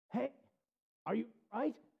Hey, are you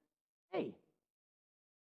right? Hey!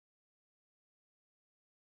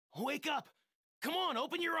 Wake up! Come on,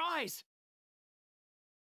 open your eyes!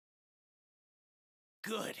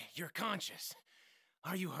 Good, you're conscious.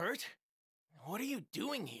 Are you hurt? What are you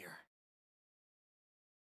doing here?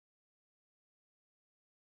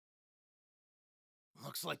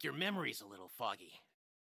 Looks like your memory's a little foggy.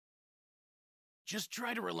 Just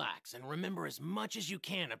try to relax and remember as much as you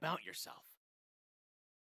can about yourself.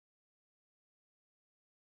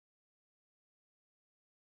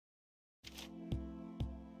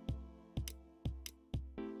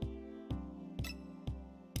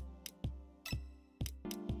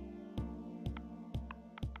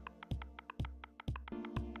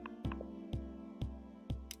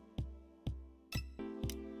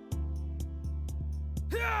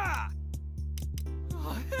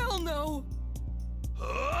 Oh, hell no!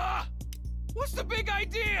 What's the big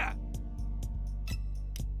idea?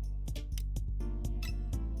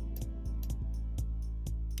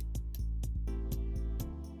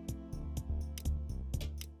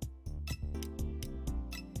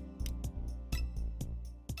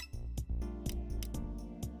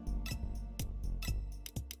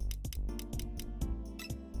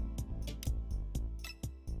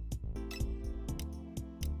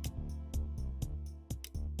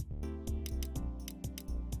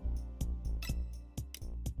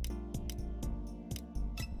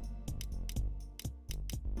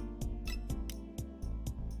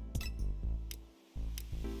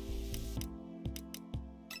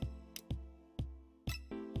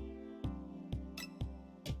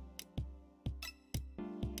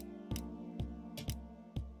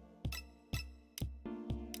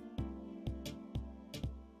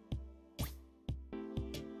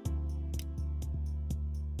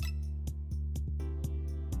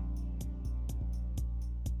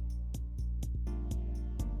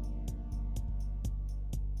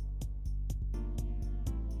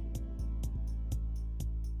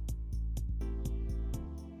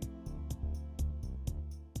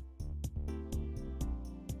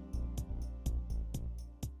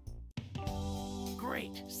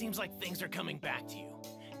 Great, seems like things are coming back to you.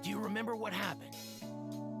 Do you remember what happened?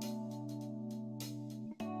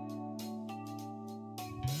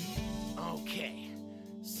 Okay,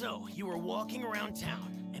 so you were walking around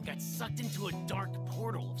town and got sucked into a dark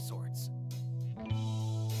portal of sorts.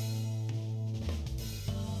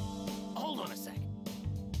 Hold on a sec.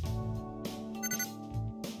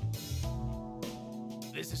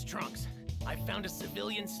 This is Trunks. I found a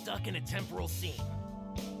civilian stuck in a temporal seam.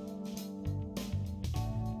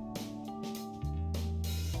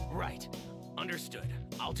 Right. Understood.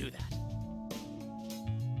 I'll do that.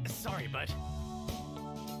 Sorry, but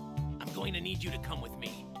I'm going to need you to come with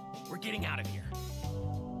me. We're getting out of here.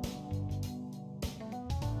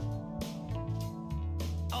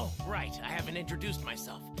 Oh, right. I haven't introduced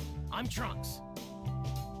myself. I'm Trunks.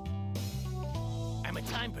 I'm a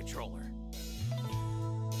time patroller.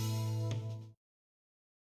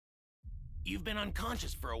 You've been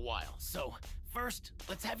unconscious for a while, so first,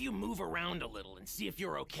 let's have you move around a little and see if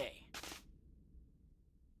you're okay.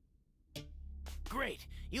 Great.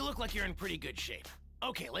 You look like you're in pretty good shape.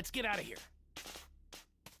 Okay, let's get out of here.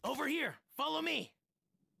 Over here. Follow me.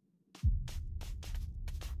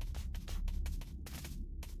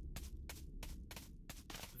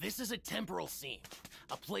 This is a temporal seam,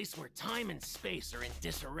 a place where time and space are in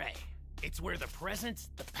disarray. It's where the present,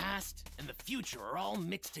 the past, and the future are all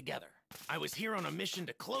mixed together. I was here on a mission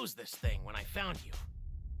to close this thing when I found you.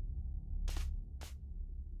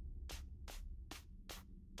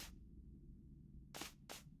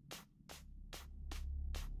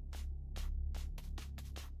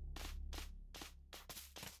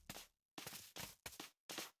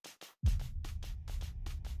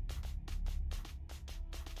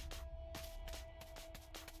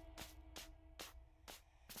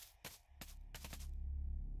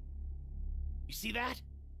 You see that?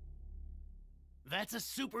 That's a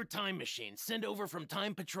super time machine sent over from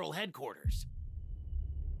Time Patrol headquarters.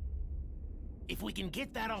 If we can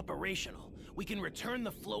get that operational, we can return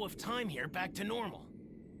the flow of time here back to normal.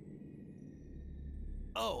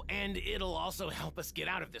 Oh, and it'll also help us get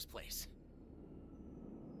out of this place.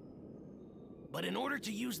 But in order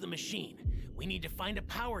to use the machine, we need to find a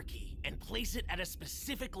power key and place it at a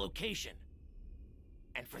specific location.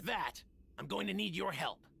 And for that, I'm going to need your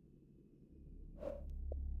help.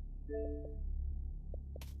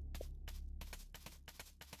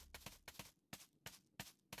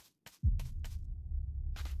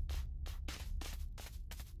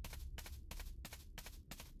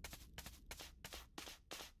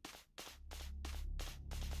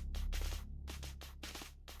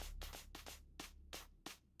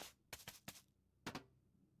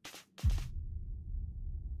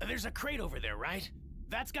 There's a crate over there, right?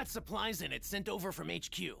 That's got supplies in it sent over from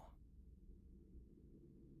HQ.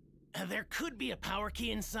 There could be a power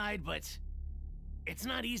key inside, but it's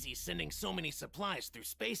not easy sending so many supplies through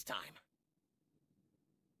space-time.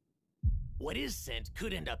 What is sent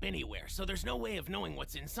could end up anywhere, so there's no way of knowing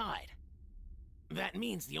what's inside. That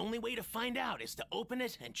means the only way to find out is to open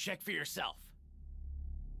it and check for yourself.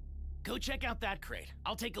 Go check out that crate.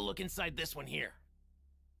 I'll take a look inside this one here.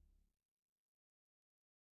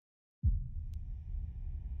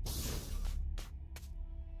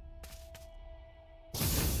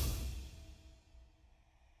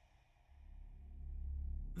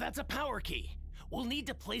 That's a power key. We'll need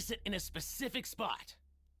to place it in a specific spot.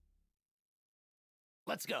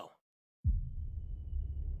 Let's go.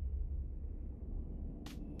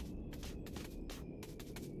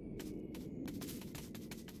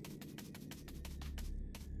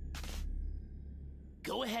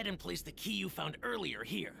 Go ahead and place the key you found earlier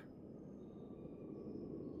here.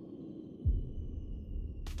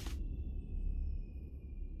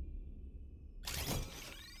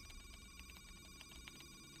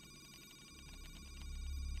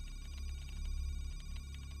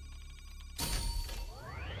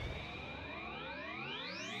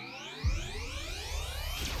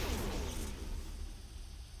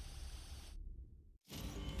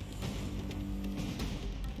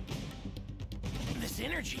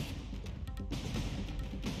 Energy.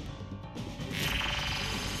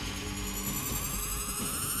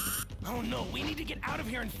 Oh no, we need to get out of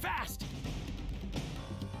here and fast!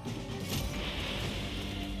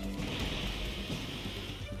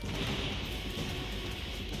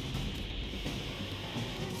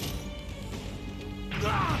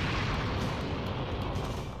 Ah!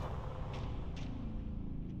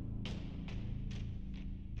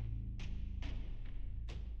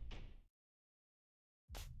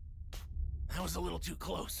 That was a little too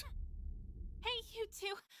close. Hey, you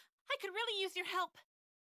two. I could really use your help.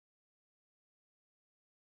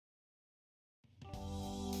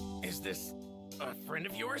 Is this a friend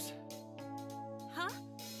of yours? Huh?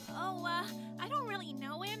 Oh, I don't really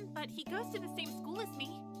know him, but he goes to the same school as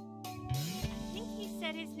me. I think he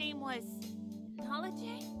said his name was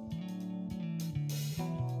Holiday?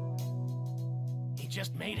 He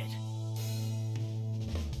just made it.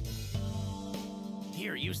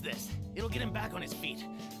 Here, use this. It'll get him back on his feet.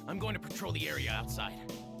 I'm going to patrol the area outside.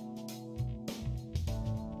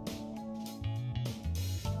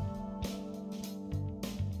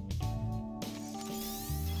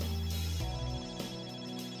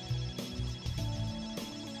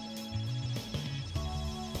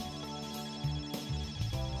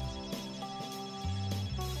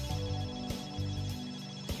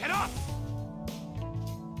 Get up!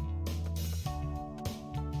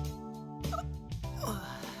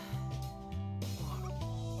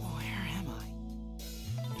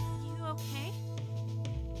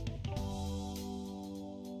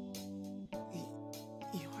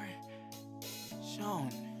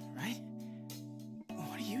 Right?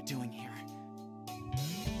 What are you doing here?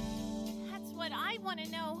 That's what I want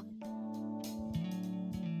to know.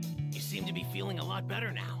 You seem to be feeling a lot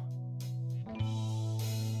better now.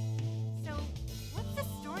 So, what's the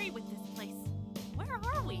story with this place? Where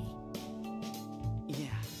are we?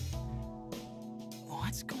 Yeah.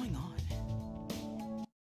 What's going on?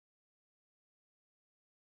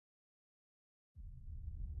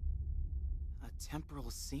 A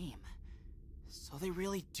temporal seam. So they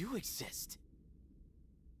really do exist.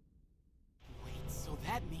 Wait, so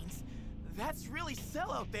that means that's really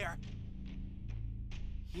Cell out there!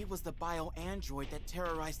 He was the bio-android that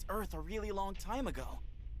terrorized Earth a really long time ago.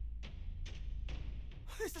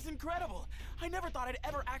 This is incredible! I never thought I'd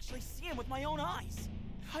ever actually see him with my own eyes!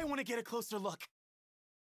 I want to get a closer look.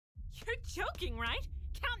 You're joking, right?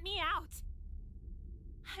 Count me out!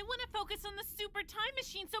 I want to focus on the super time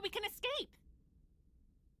machine so we can escape!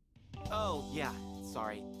 Oh, yeah.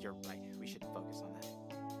 Sorry, you're right. We should focus on that.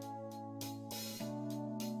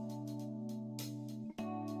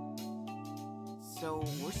 So,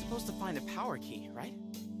 we're supposed to find a power key, right?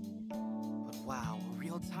 But wow, a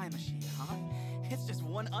real time machine, huh? It's just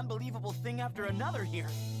one unbelievable thing after another here.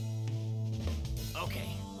 Okay,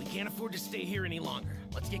 we can't afford to stay here any longer.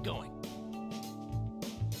 Let's get going.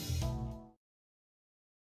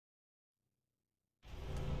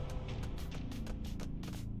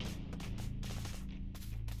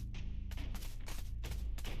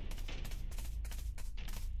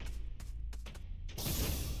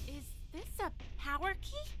 Power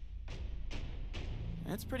key?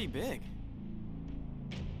 That's pretty big.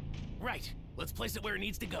 Right. Let's place it where it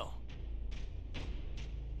needs to go.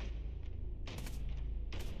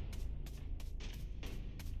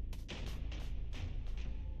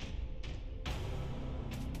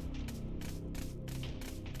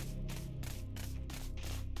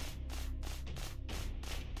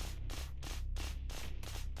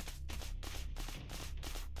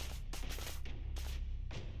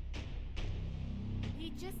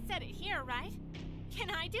 just set it here, right?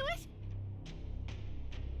 Can I do it?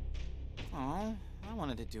 Oh, I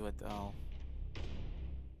wanted to do it though.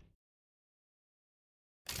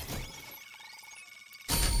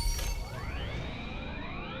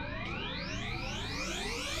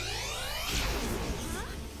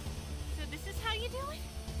 Huh? So this is how you do it?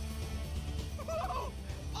 Whoa!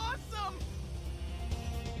 Awesome!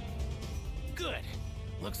 Good.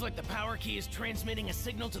 Looks like the power key is transmitting a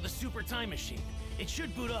signal to the super time machine. It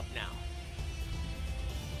should boot up now.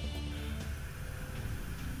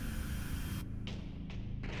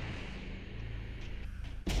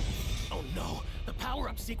 Oh no! The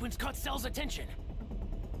power-up sequence caught Cell's attention.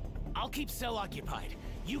 I'll keep Cell occupied.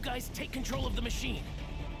 You guys take control of the machine.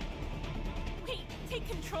 Wait, take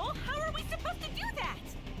control? How are we supposed to do that?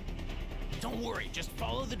 Don't worry, just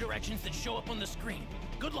follow the directions that show up on the screen.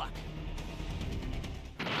 Good luck.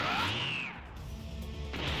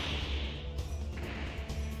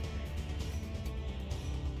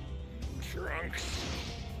 Trunks.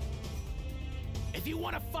 If you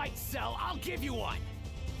want to fight, Cell, I'll give you one.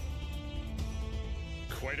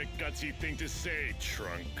 Quite a gutsy thing to say,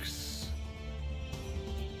 Trunks.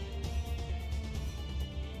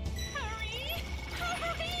 Hurry!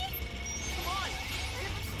 Hurry! Come on!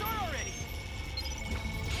 Hit the start already!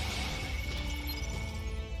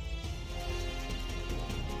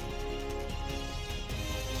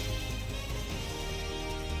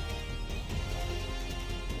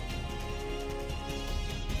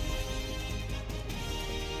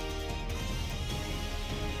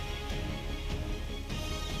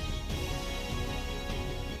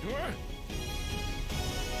 Huh?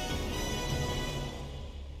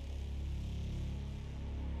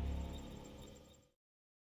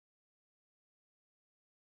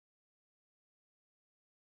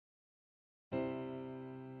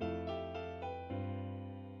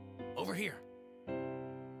 Over here.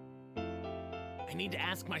 I need to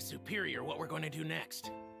ask my superior what we're going to do next.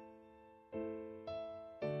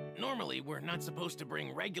 Normally, we're not supposed to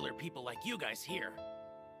bring regular people like you guys here.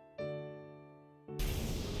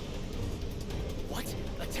 What?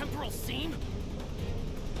 A temporal seam?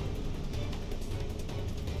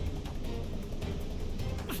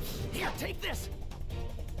 Here, take this!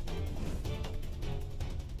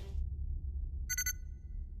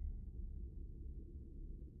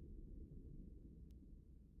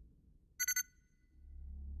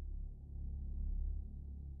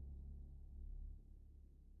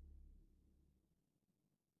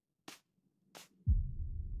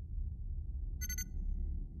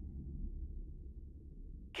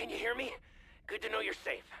 Can you hear me? Good to know you're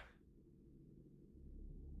safe.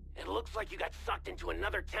 It looks like you got sucked into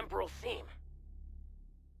another temporal seam.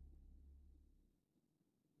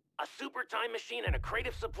 A super time machine and a crate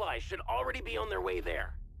of supplies should already be on their way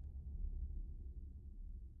there.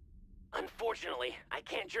 Unfortunately, I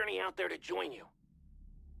can't journey out there to join you.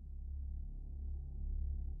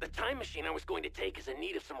 The time machine I was going to take is in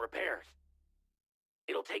need of some repairs.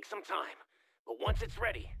 It'll take some time, but once it's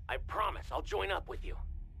ready, I promise I'll join up with you.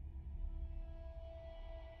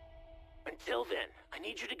 Until then, I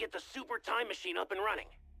need you to get the super time machine up and running.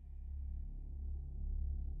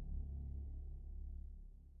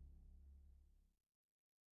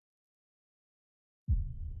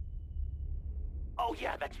 Oh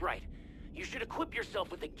yeah, that's right. You should equip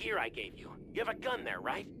yourself with the gear I gave you. You have a gun there,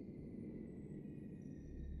 right?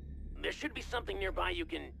 There should be something nearby you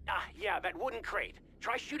can... Ah, yeah, that wooden crate.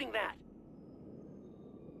 Try shooting that.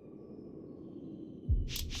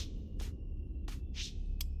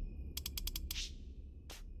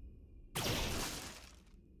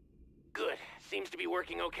 Good. Seems to be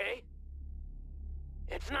working okay.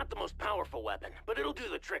 It's not the most powerful weapon, but it'll do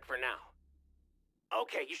the trick for now.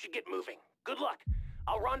 Okay, you should get moving. Good luck.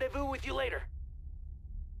 I'll rendezvous with you later.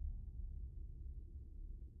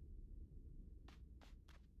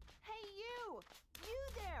 Hey, you! You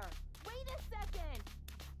there! Wait a second!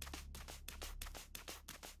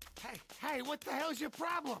 Hey, what the hell's your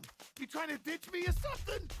problem? You trying to ditch me or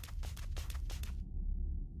something?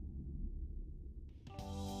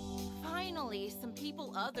 Finally, some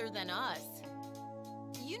people other than us.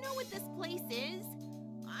 You know what this place is?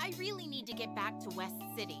 I really need to get back to West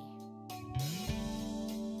City.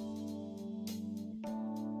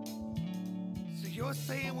 So you're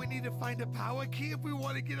saying we need to find a power key if we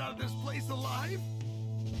want to get out of this place alive?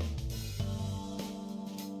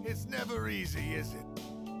 It's never easy, is it?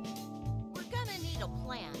 We're gonna need a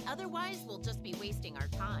plan, otherwise we'll just be wasting our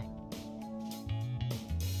time.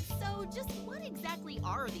 So, just what exactly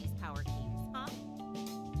are these power keys, huh?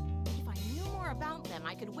 If I knew more about them,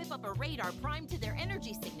 I could whip up a radar primed to their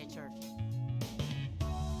energy signature.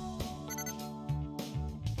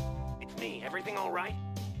 Everything all right?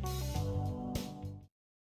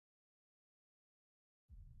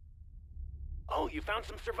 Oh, you found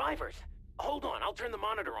some survivors. Hold on, I'll turn the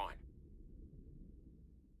monitor on.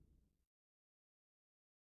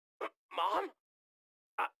 Mom?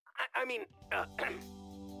 I mean, I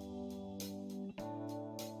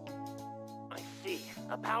see.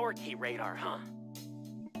 A power key radar, huh?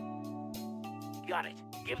 Got it.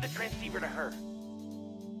 Give the transceiver to her.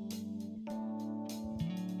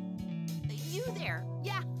 You there?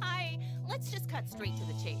 Yeah, hi. Let's just cut straight to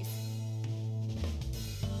the chase.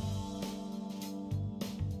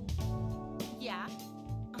 Yeah.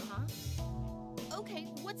 Uh-huh. Okay,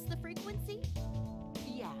 what's the frequency?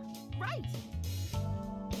 Yeah, right.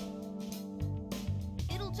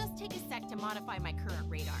 It'll just take a sec to modify my current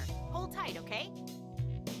radar. Hold tight, okay?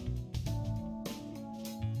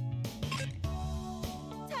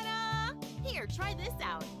 Ta-da! Here, try this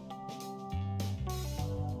out.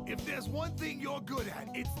 If there's one thing you're good at,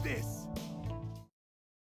 it's this.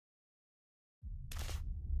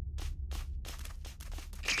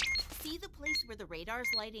 See the place where the radar's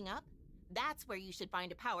lighting up? That's where you should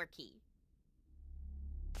find a power key.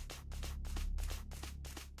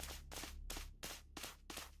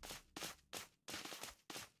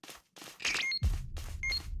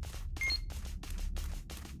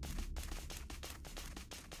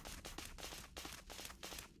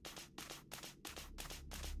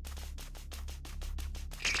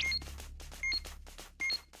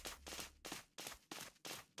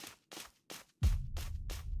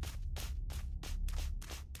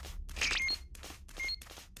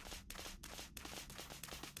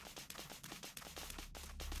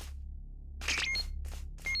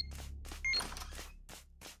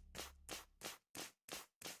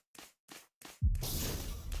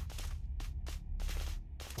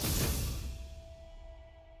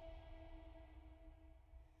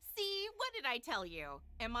 What did I tell you?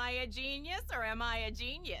 Am I a genius or am I a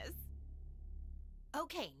genius?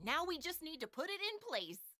 Okay, now we just need to put it in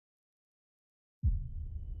place.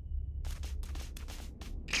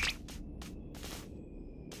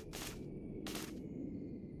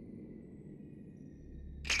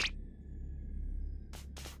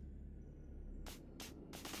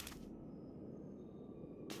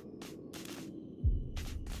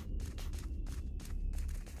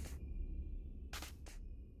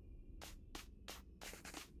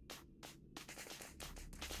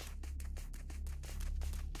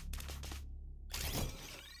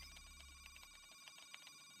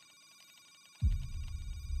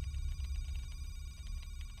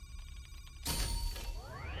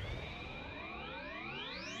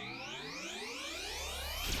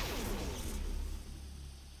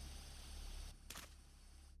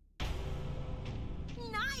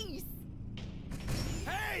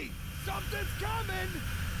 Something's coming!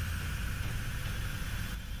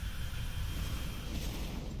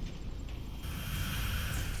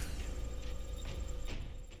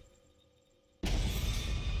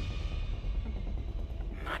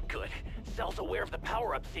 Not good. Cell's aware of the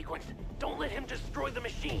power-up sequence. Don't let him destroy the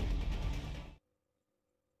machine.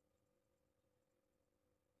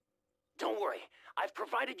 Don't worry. I've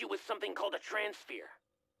provided you with something called a transphere.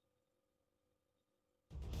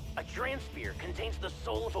 A transphere contains the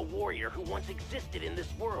soul of a warrior who once existed in this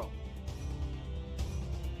world.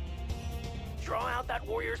 Draw out that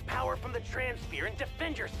warrior's power from the transphere and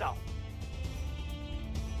defend yourself.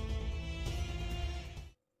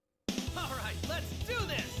 All right, let's do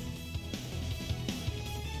this!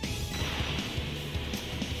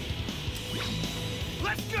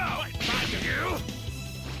 Let's go! You?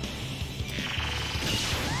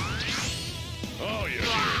 Oh, you're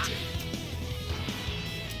irritating.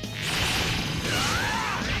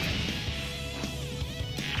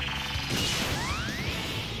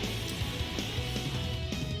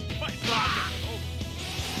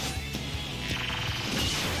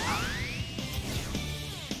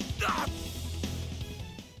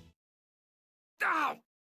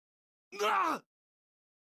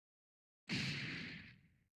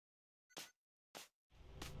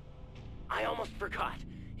 I almost forgot.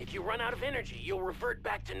 If you run out of energy, you'll revert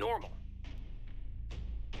back to normal.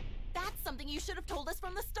 That's something you should have told us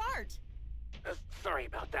from the start. Sorry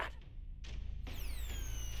about that.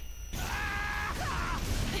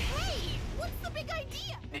 Hey! What's the big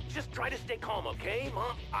idea? Just try to stay calm, okay,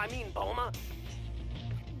 Mom? I mean, Bulma.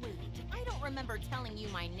 Wait, I don't remember telling you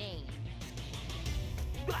my name.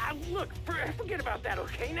 Look, forget about that,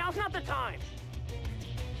 okay? Now's not the time.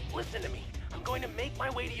 Listen to me. I'm going to make my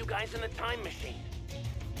way to you guys in the time machine.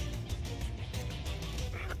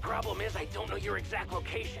 The problem is I don't know your exact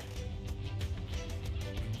location.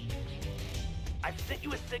 I've sent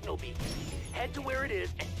you a signal beacon. head to where it is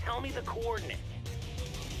and tell me the coordinates.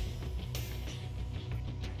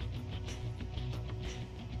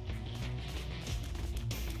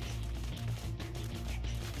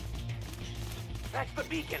 That's the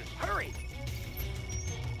beacon. Hurry!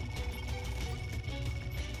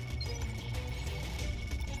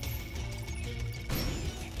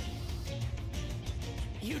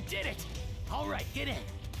 You did it! All right, get in.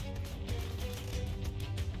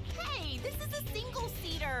 Hey, this is a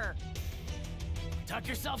single-seater. Tuck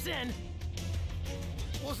yourselves in.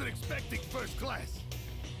 Wasn't expecting first class.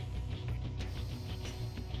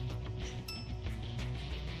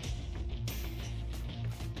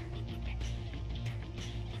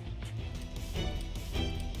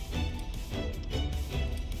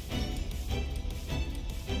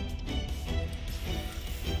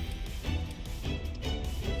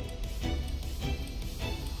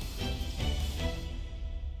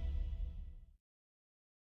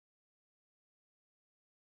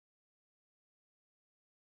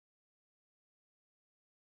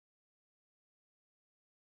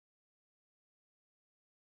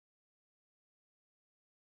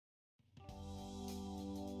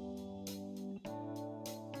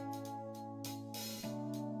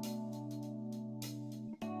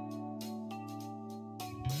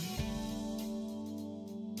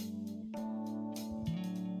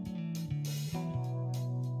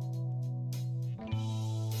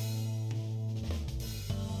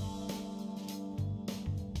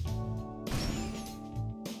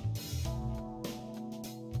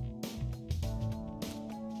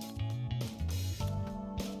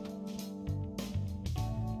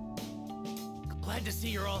 Glad to see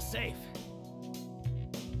you're all safe.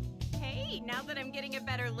 Hey, now that I'm getting a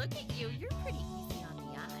better look at you, you're pretty easy on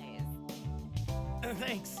the eyes.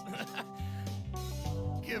 Thanks.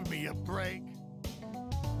 Give me a break.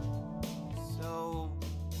 So,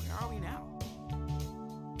 where are we now?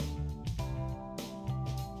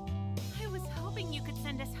 I was hoping you could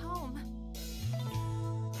send us home.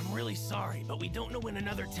 I'm really sorry, but we don't know when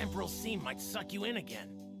another temporal seam might suck you in again.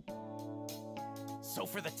 So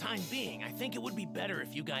for the time being, I think it would be better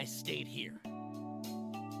if you guys stayed here.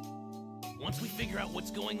 Once we figure out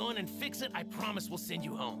what's going on and fix it, I promise we'll send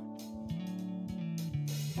you home.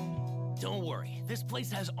 Don't worry, this place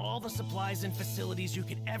has all the supplies and facilities you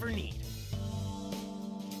could ever need.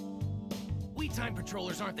 We time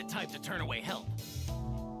patrollers aren't the type to turn away help.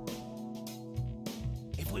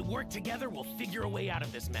 If we work together, we'll figure a way out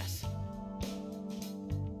of this mess.